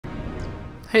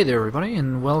Hey there everybody,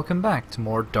 and welcome back to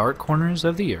more Dark Corners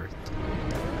of the Earth.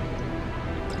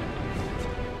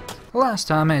 Last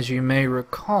time, as you may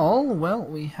recall, well,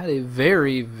 we had a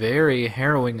very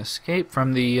harrowing escape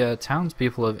from the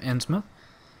townspeople of Innsmouth,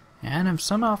 and have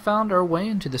somehow found our way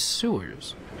into the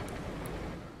sewers.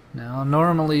 Now,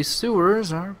 normally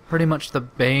sewers are pretty much the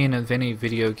bane of any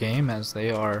video game, as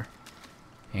they are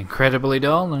incredibly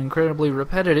dull and incredibly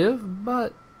repetitive,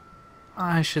 but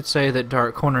I should say that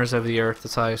Dark Corners of the Earth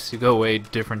decides to go a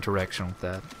different direction with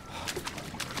that.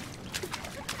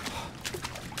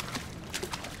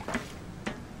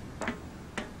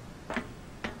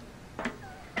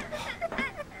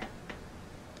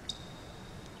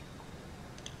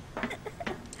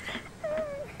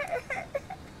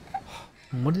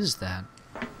 What is that?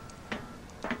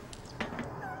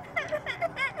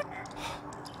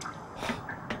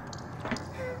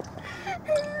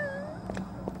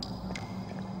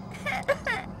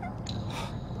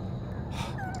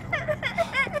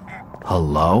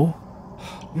 Hello?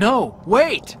 No,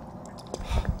 wait!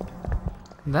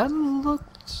 That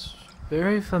looked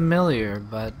very familiar,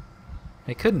 but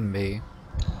it couldn't be.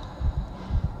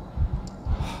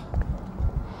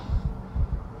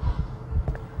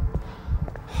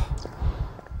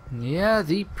 Yeah,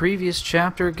 the previous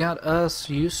chapter got us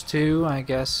used to, I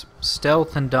guess,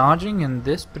 stealth and dodging, and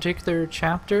this particular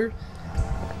chapter,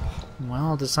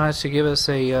 well, decides to give us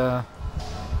a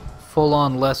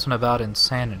full-on lesson about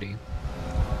insanity.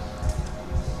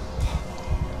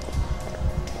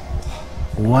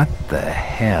 What the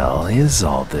hell is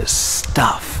all this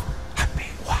stuff? I'm being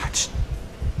watched.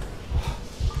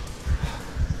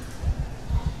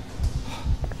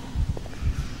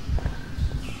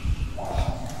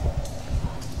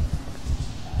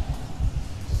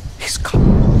 He's calling.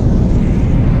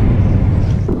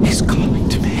 He's calling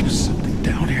to me. There's something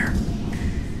down here.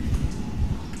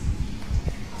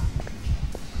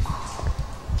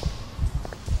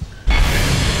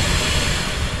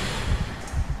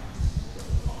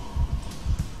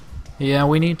 Yeah,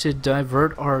 we need to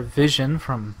divert our vision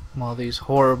from all these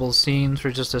horrible scenes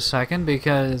for just a second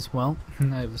because, well,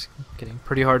 it was getting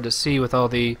pretty hard to see with all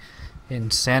the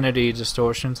insanity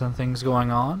distortions and things going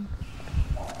on.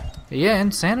 Yeah,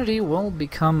 insanity will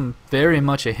become very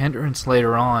much a hindrance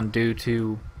later on due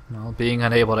to, well, being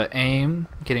unable to aim,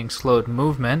 getting slowed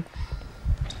movement.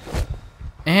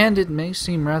 And it may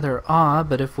seem rather odd,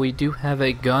 but if we do have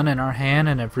a gun in our hand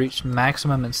and have reached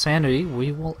maximum insanity,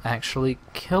 we will actually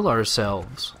kill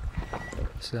ourselves.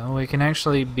 So it can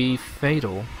actually be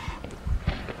fatal.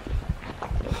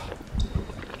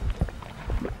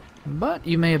 But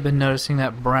you may have been noticing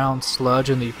that brown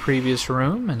sludge in the previous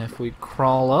room, and if we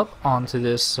crawl up onto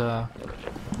this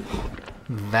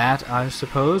vat, I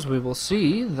suppose, we will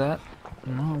see that,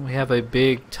 well, we have a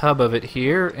big tub of it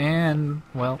here, and,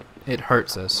 well, it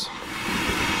hurts us.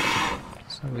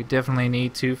 So we definitely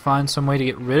need to find some way to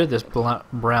get rid of this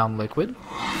brown liquid.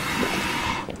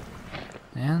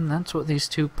 And that's what these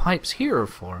two pipes here are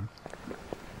for.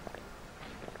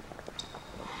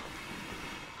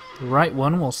 The right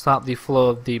one will stop the flow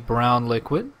of the brown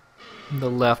liquid. The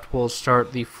left will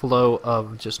start the flow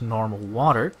of just normal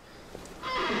water,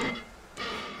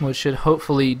 which should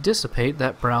hopefully dissipate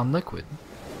that brown liquid.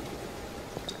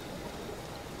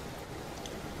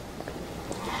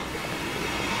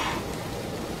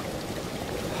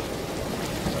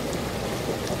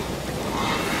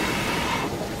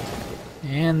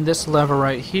 And this lever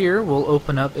right here will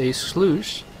open up a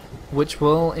sluice, which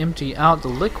will empty out the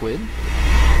liquid.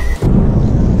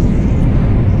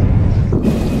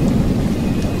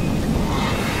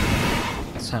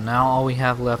 So now all we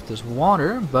have left is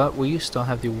water, but we still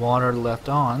have the water left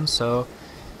on, so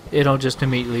it'll just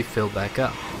immediately fill back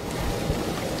up.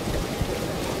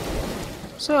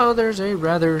 So there's a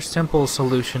rather simple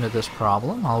solution to this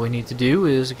problem. All we need to do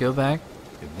is go back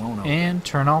and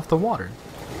turn off the water.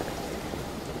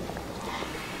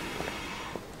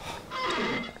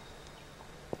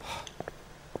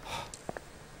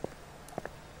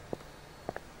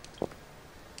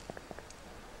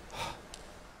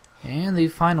 And the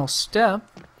final step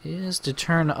is to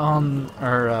turn on,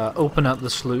 or open up the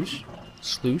sluice.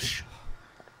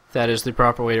 That is the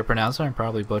proper way to pronounce it. I'm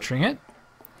probably butchering it.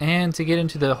 And to get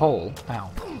into the hole.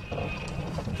 Ow.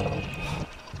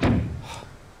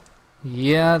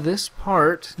 Yeah, this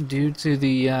part, due to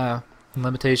the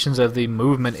limitations of the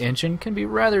movement engine, can be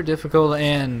rather difficult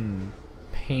and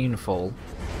painful.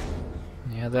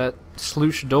 Yeah, that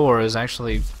sluice door is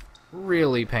actually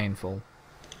really painful.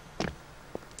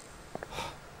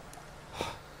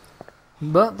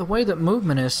 But the way that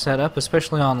movement is set up,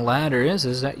 especially on ladders,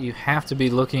 is that you have to be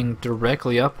looking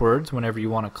directly upwards whenever you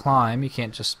want to climb. You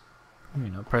can't just,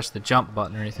 press the jump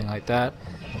button or anything like that.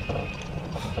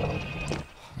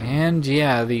 And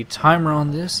yeah, the timer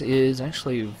on this is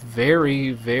actually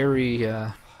very, very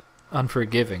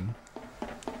unforgiving.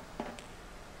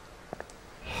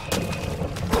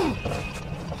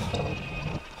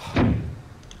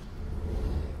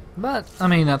 But, I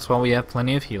mean, that's why we have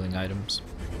plenty of healing items.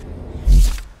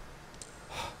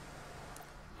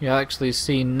 You'll actually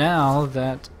see now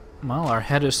that, well, our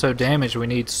head is so damaged we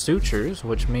need sutures,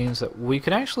 which means that we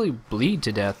could actually bleed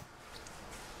to death.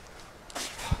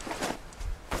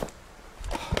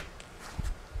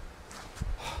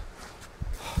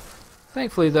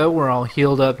 Thankfully, though, we're all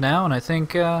healed up now, and I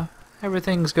think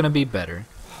everything's going to be better.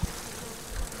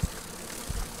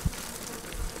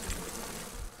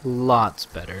 Lots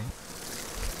better.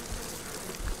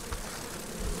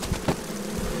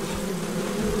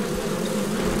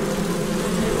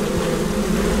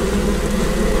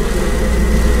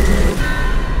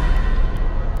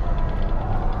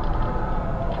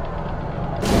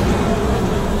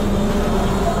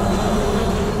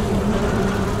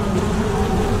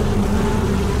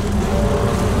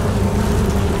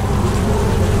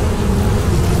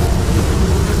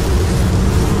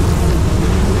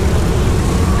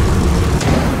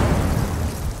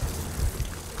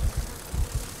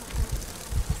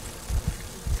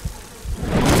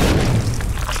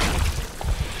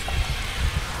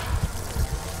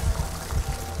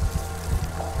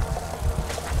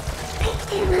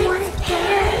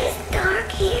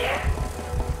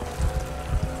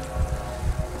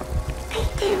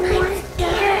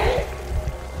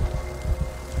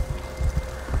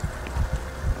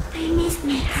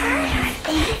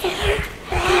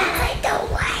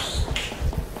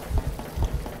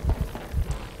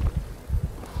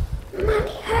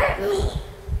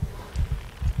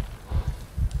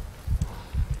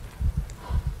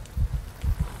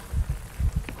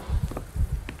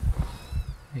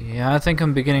 Yeah, I think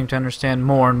I'm beginning to understand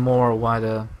more and more why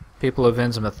the people of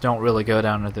Innsmouth don't really go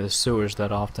down to the sewers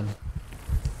that often.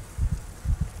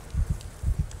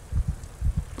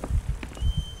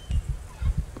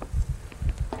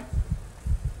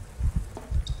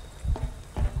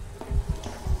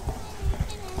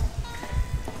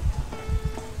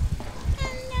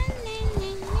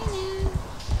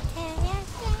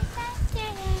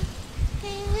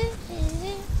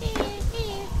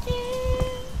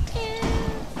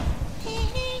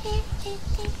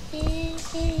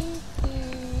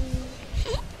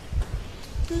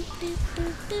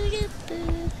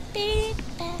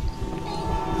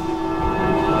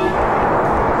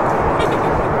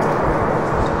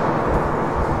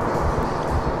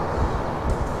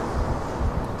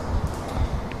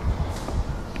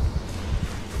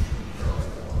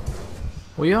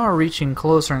 We are reaching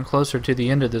closer and closer to the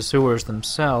end of the sewers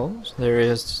themselves. There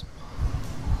is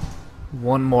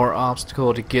one more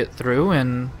obstacle to get through,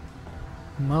 and,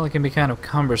 well, it can be kind of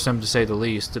cumbersome to say the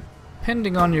least,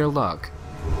 depending on your luck.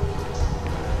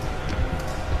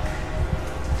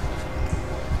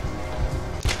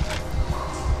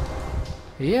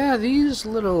 Yeah, these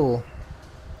little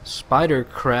spider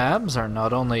crabs are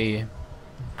not only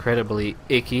incredibly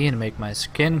icky and make my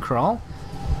skin crawl,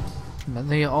 but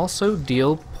they also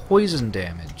deal poison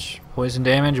damage. Poison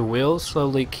damage will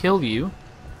slowly kill you,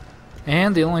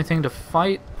 and the only thing to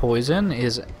fight poison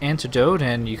is antidote,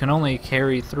 and you can only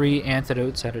carry 3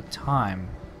 antidotes at a time.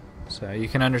 So you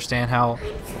can understand how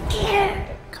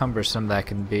cumbersome that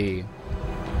can be.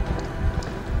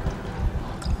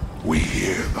 We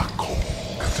hear the call.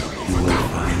 You will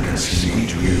find us in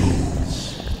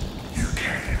dreams. You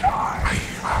can't hide.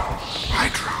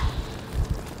 Hydra.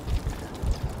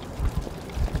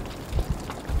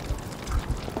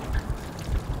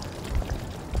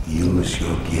 Use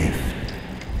your gift.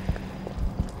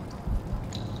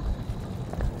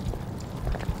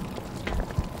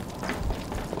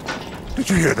 Did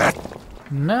you hear that?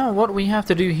 Now, what we have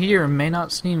to do here may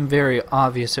not seem very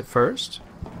obvious at first.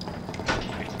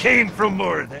 It came from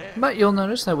more there. But you'll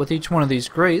notice that with each one of these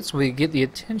grates, we get the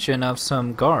attention of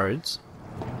some guards.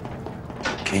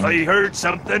 I heard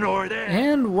something over there.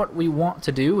 And what we want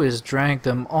to do is drag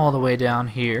them all the way down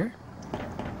here.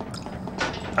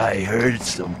 I heard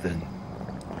something.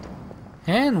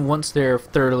 And once they're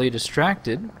thoroughly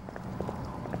distracted,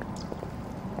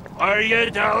 Are you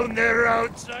down there,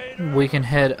 outsider? we can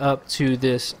head up to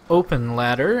this open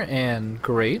ladder and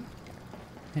grate,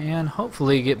 and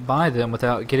hopefully get by them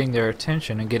without getting their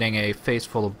attention and getting a face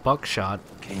full of buckshot.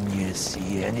 Can you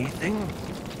see anything?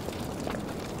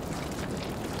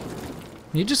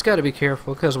 You just got to be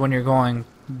careful, because when you're going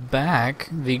back,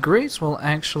 the grates will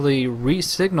actually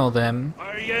re-signal them,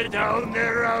 Are you down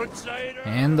there, outsider?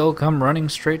 and they'll come running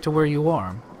straight to where you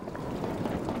are.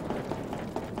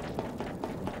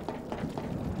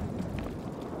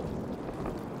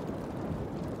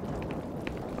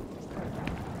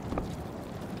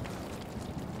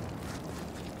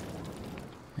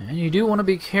 And you do want to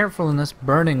be careful in this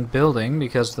burning building,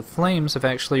 because the flames have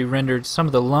actually rendered some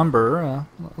of the lumber a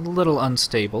little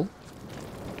unstable.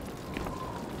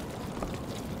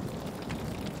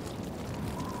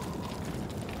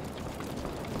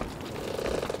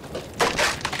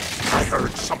 I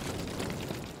heard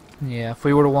something. Yeah, if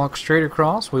we were to walk straight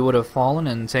across, we would have fallen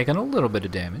and taken a little bit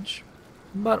of damage.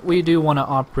 But we do want to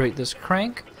operate this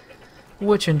crank,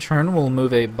 which in turn will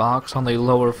move a box on the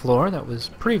lower floor that was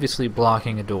previously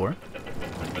blocking a door.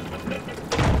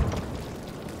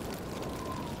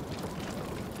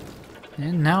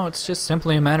 And now it's just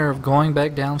simply a matter of going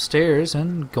back downstairs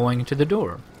and going into the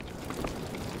door.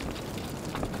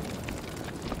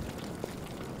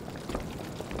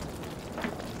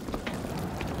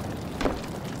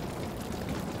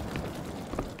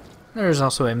 There's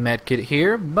also a med kit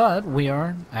here, but we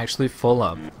are actually full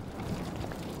up.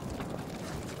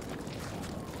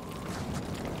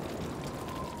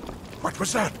 What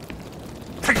was that?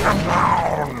 Take them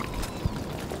down!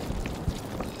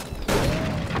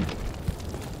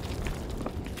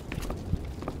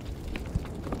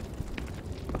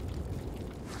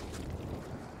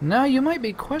 Now you might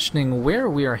be questioning where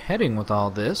we are heading with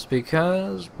all this,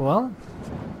 because, well,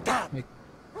 we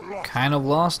kind of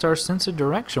lost our sense of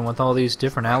direction with all these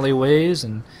different alleyways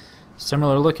and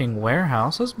similar looking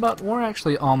warehouses, but we're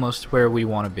actually almost where we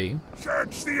want to be.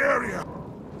 Search the area!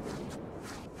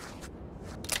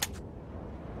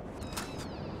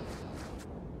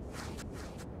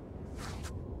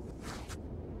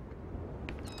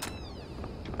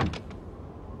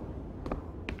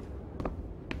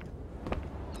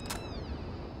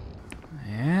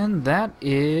 And that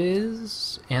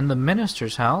is in the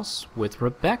minister's house with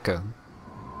Rebecca.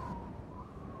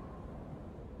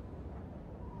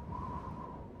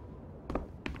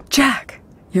 Jack,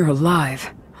 you're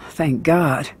alive. Thank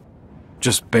God.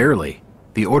 Just barely.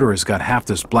 The Order has got half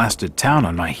this blasted town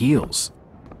on my heels.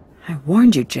 I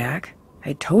warned you, Jack.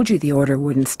 I told you the Order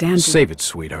wouldn't stand. Save it,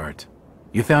 sweetheart.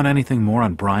 You found anything more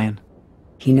on Brian?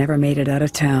 He never made it out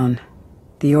of town.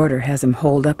 The Order has him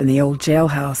holed up in the old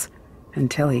jailhouse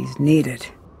until he's needed.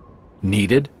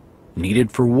 Needed?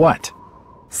 Needed for what?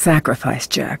 Sacrifice,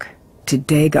 Jack. To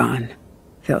Dagon.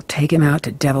 They'll take him out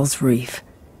to Devil's Reef,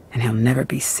 and he'll never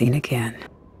be seen again.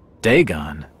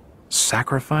 Dagon?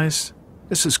 Sacrifice?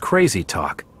 This is crazy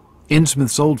talk.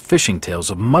 Innsmouth's old fishing tales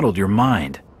have muddled your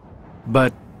mind.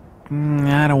 But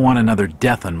I don't want another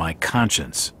death on my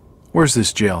conscience. Where's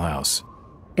this jailhouse?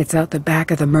 It's out the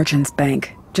back of the Merchant's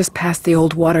Bank, just past the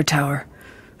old water tower.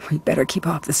 We better keep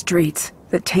off the streets.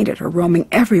 The tainted are roaming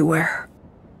everywhere.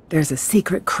 There's a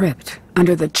secret crypt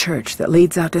under the church that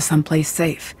leads out to someplace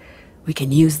safe. We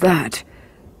can use that.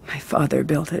 My father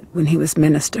built it when he was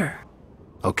minister.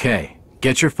 Okay,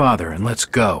 get your father and let's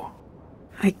go.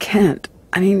 I can't.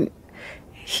 I mean,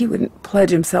 he wouldn't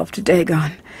pledge himself to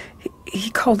Dagon.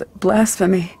 He called it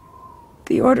blasphemy.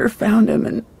 The Order found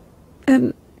him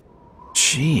and...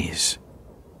 Jeez.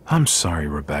 I'm sorry,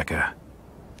 Rebecca.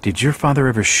 Did your father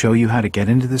ever show you how to get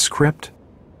into this crypt?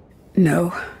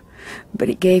 No, but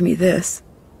he gave me this.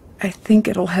 I think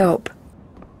it'll help.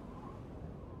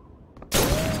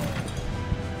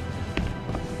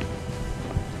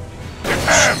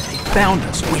 They found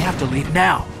us. We have to leave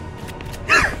now.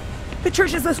 The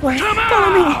church is this way.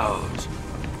 Follow me.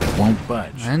 Won't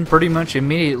budge. And pretty much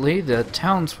immediately, the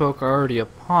townsfolk are already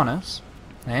upon us.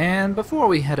 And before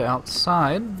we head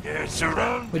outside, Yes,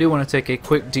 around. we do want to take a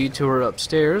quick detour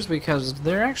upstairs, because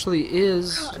there actually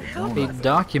is a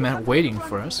document waiting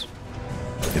for us.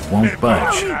 It won't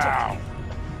budge. Now!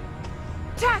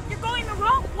 Jack, you're going the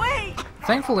wrong way!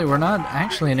 Thankfully, we're not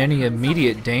actually in any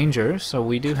immediate danger, so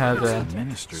we do have a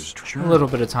Minister's little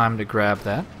bit of time to grab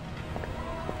that.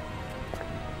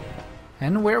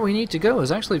 And where we need to go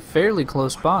is actually fairly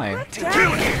close by. What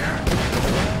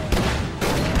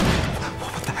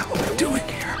the hell are we doing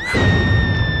here?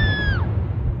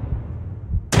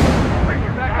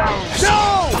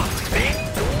 No!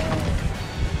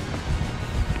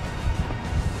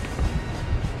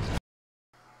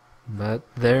 But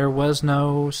there was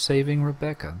no saving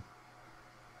Rebecca.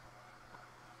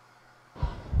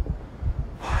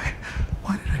 Why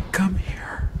did I come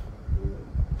here?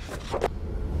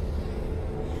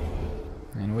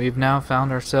 And we've now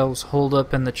found ourselves holed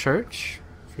up in the church.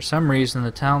 For For some reason,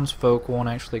 the townsfolk won't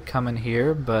actually come in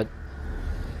here, but,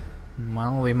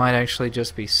 well, we might actually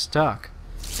just be stuck.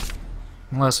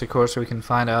 Unless, of course, we can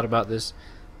find out about this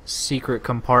secret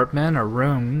compartment or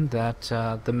room that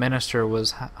the minister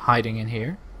was hiding in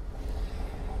here.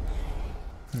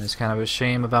 And it's kind of a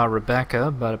shame about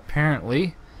Rebecca, but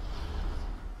apparently,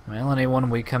 well, anyone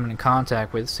we come in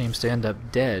contact with seems to end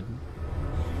up dead.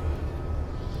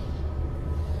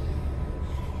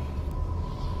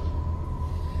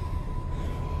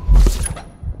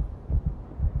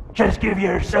 Just give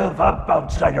yourself up,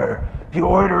 outsider. The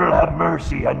Order will have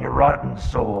mercy on your rotten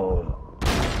soul.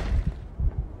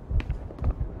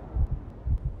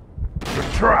 You're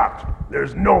trapped.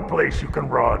 There's no place you can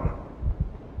run.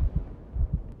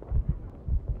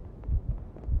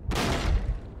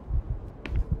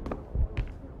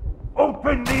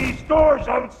 Open these doors,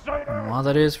 outsider! While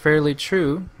that is fairly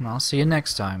true, I'll see you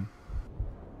next time.